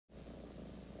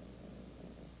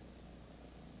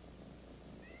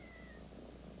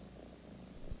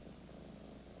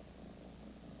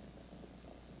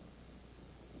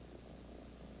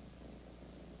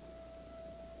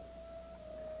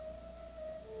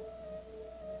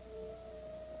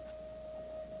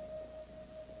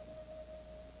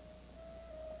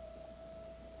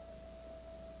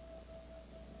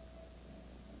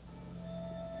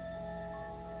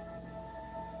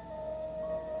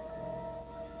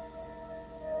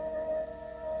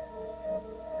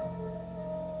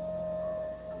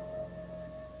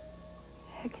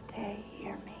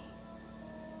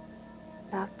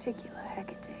Nocticula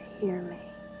Hecate, hear me.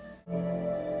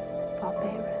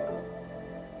 Palpebrin,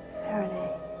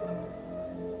 Faraday,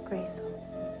 Graceful.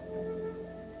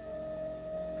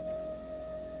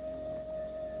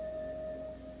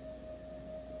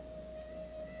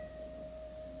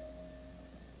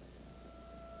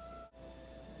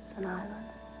 Sun Island,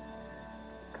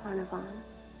 Carnarvon,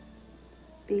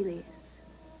 Belius,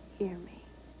 hear me,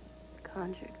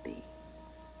 conjured bee.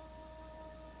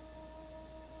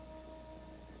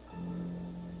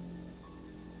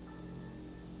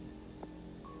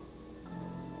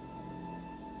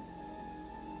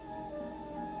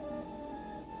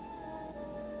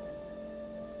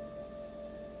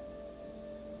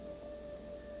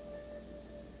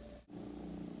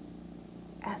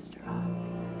 Asteroid,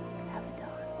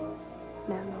 Abaddon,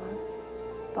 Mammon,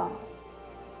 Baal,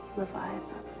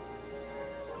 Leviathan,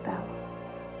 Babel.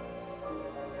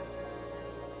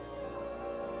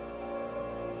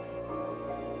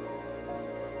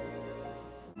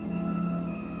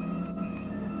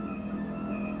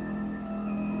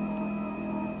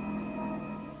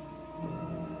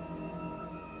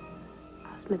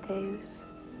 Asmodeus,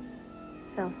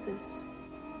 Celsus,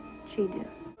 Chidu,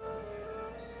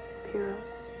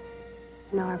 Pyrrhus,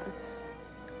 Narvis,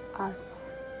 Osma,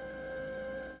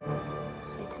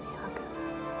 Satanic,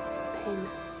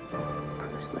 Payment,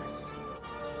 Bruceless,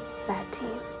 Bad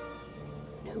Team,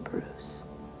 New Bruce,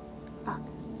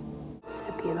 Bacchus,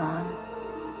 Scipulon,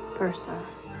 Persa,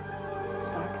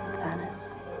 Sarcanthanus,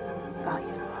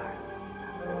 Valuar,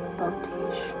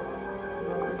 Botish,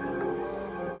 Gladiolus,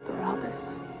 Barabbas,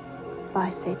 Vi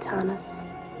Satanus,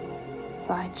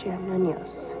 Vi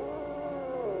Cernunos,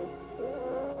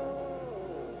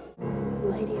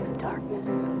 Lady of Darkness,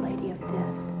 Lady of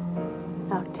Death,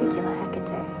 Nocticula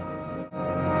Hecate.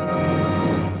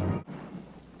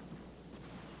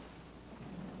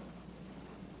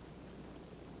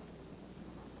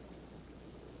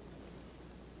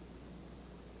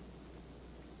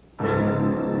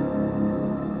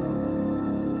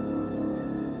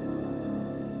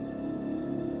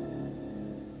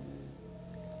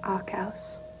 Arcaus,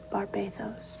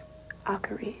 Barbathos,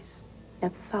 Achares,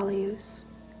 Nephthalius,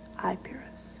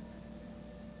 Epirus.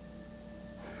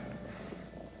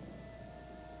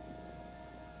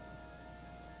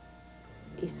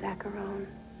 Isacharon,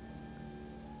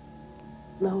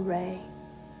 Low-Ray,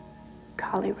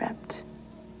 Calyrept,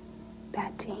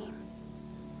 Bad Team.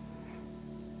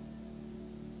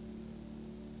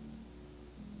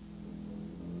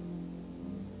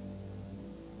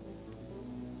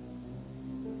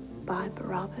 By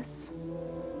Barabbas,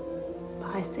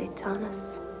 by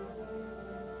Satanus,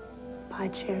 by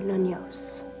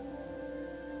Cernunos,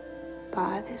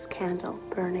 by this candle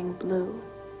burning blue.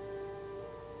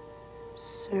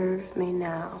 Serve me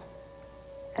now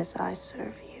as I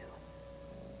serve you.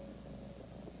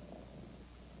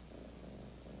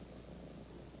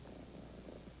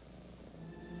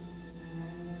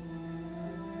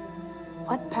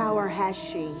 What power has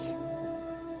she?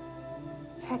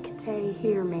 Hecate,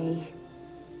 hear me.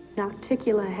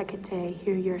 Nocticula Hecate,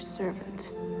 hear your servant.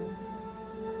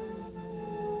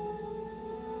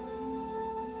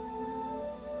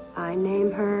 I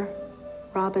name her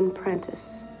Robin Prentice.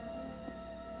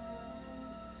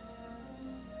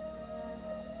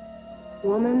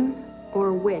 Woman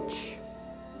or witch,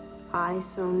 I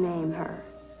so name her.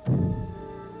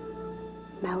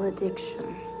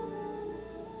 Malediction.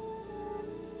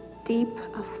 Deep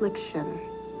affliction.